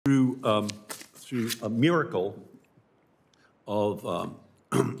Through a miracle of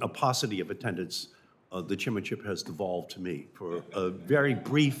a paucity of attendance, the chairmanship has devolved to me for a very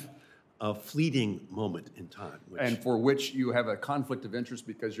brief, fleeting moment in time. And for which you have a conflict of interest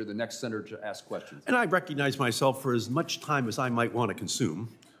because you're the next senator to ask questions. And I recognize myself for as much time as I might want to consume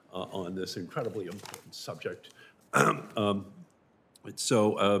on this incredibly important subject. Let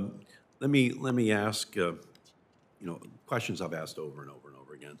me ask, questions I've asked over and over and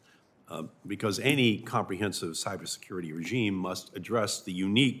over again. Because any comprehensive cybersecurity regime must address the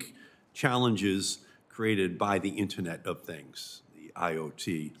unique challenges created by the Internet of Things, the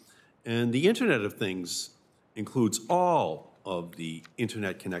IoT. And the Internet of Things includes all of the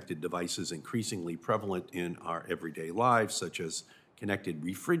Internet-connected devices increasingly prevalent in our everyday lives, such as connected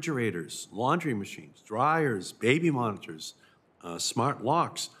refrigerators, laundry machines, dryers, baby monitors, smart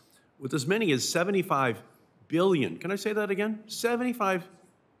locks, with as many as 75 billion, can I say that again? 75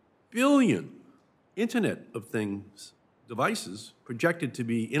 billion Internet of Things devices projected to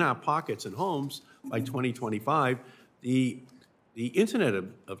be in our pockets and homes by 2025. The Internet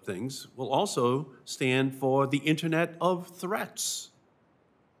of Things will also stand for the Internet of Threats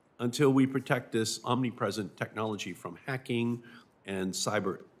until we protect this omnipresent technology from hacking and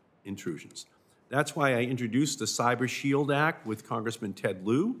cyber intrusions. That's why I introduced the Cyber Shield Act with Congressman Ted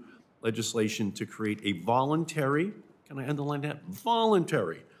Lieu, legislation to create a voluntary, can I underline that?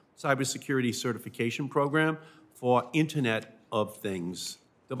 Voluntary cybersecurity certification program for Internet of Things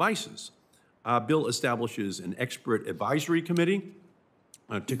devices. Our bill establishes an expert advisory committee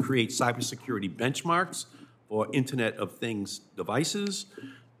to create cybersecurity benchmarks for Internet of Things devices.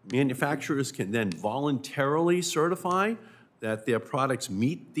 Manufacturers can then voluntarily certify that their products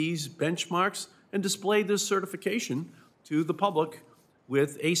meet these benchmarks and display this certification to the public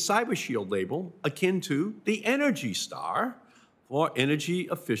with a Cyber Shield label akin to the Energy Star for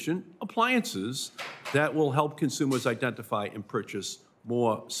energy-efficient appliances that will help consumers identify and purchase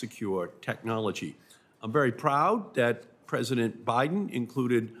more secure technology. I'm very proud that President Biden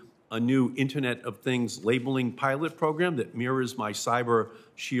included a new Internet of Things labeling pilot program that mirrors my Cyber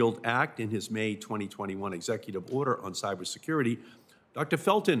Shield Act in his May 2021 executive order on cybersecurity. Dr.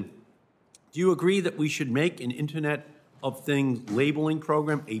 Felton, do you agree that we should make an Internet of Things labeling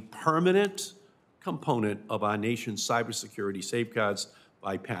program a permanent component of our nation's cybersecurity safeguards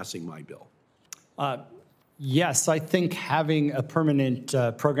by passing my bill? Yes, I think having a permanent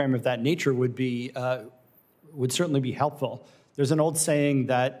program of that nature would certainly be helpful. There's an old saying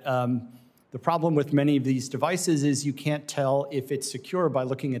that the problem with many of these devices is you can't tell if it's secure by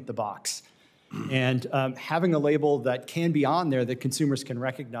looking at the box. And having a label that can be on there that consumers can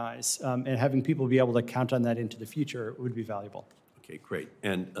recognize and having people be able to count on that into the future would be valuable. Okay, great.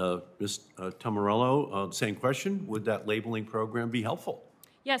 And Ms. Tamarello, same question. Would that labeling program be helpful?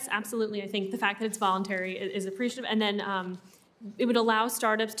 Yes, absolutely. I think the fact that it's voluntary is appreciative. And then it would allow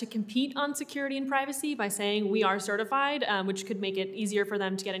startups to compete on security and privacy by saying we are certified, which could make it easier for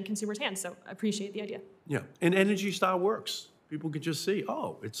them to get in consumers' hands. So I appreciate the idea. Yeah, and Energy Star works. People could just see,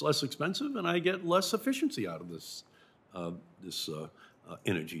 oh, it's less expensive and I get less efficiency out of this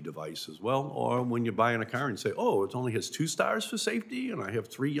energy device as well. Or when you're buying a car and say, oh, it only has 2 stars for safety and I have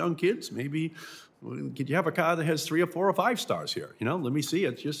 3 young kids, maybe could you have a car that has 3 or 4 or 5 stars here? Let me see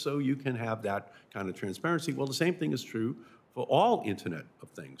it just so you can have that kind of transparency. Well, the same thing is true for all Internet of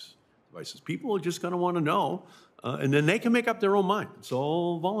Things devices. People are just going to want to know, and then they can make up their own mind. It's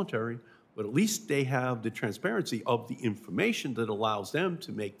all voluntary, but at least they have the transparency of the information that allows them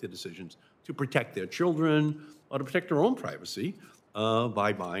to make the decisions to protect their children or to protect their own privacy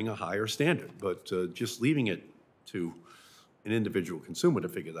by buying a higher standard. But just leaving it to an individual consumer to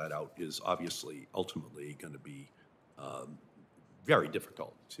figure that out is obviously ultimately going to be very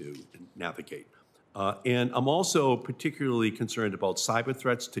difficult to navigate. And I'm also particularly concerned about cyber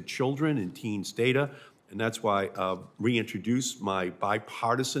threats to children and teens' data, and that's why I've reintroduced my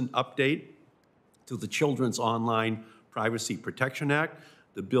bipartisan update to the Children's Online Privacy Protection Act.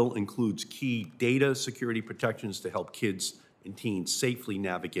 The bill includes key data security protections to help kids and teens safely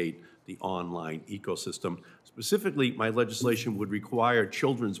navigate the online ecosystem. Specifically, my legislation would require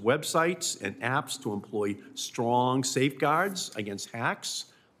children's websites and apps to employ strong safeguards against hacks,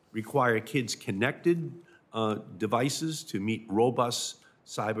 require kids' connected devices to meet robust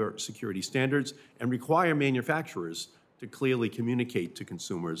cybersecurity standards, and require manufacturers to clearly communicate to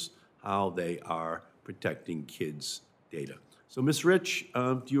consumers how they are protecting kids' data. So, Ms. Rich,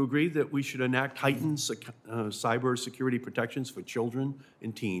 do you agree that we should enact heightened cybersecurity protections for children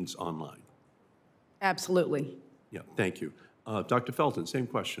and teens online? Absolutely. Yeah, thank you. Dr. Felton, same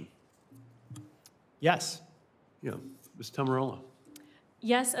question. Yes. Yeah, Ms. Tamarello.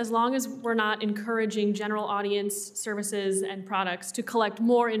 Yes, as long as we're not encouraging general audience services and products to collect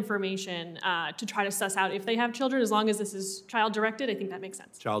more information to try to suss out if they have children, as long as this is child-directed, I think that makes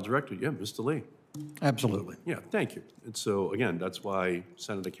sense. Child-directed, yeah, Mr. Lee. Absolutely. Yeah, thank you. And so, again, that's why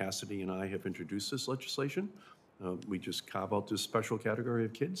Senator Cassidy and I have introduced this legislation. We just carve out this special category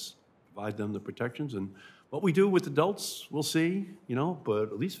of kids, provide them the protections, and what we do with adults, we'll see, but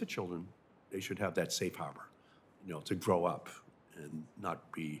at least for children, they should have that safe harbor, to grow up and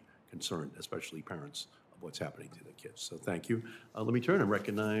not be concerned, especially parents, of what's happening to their kids. So thank you. Let me turn and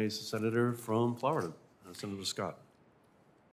recognize the senator from Florida, Senator Scott.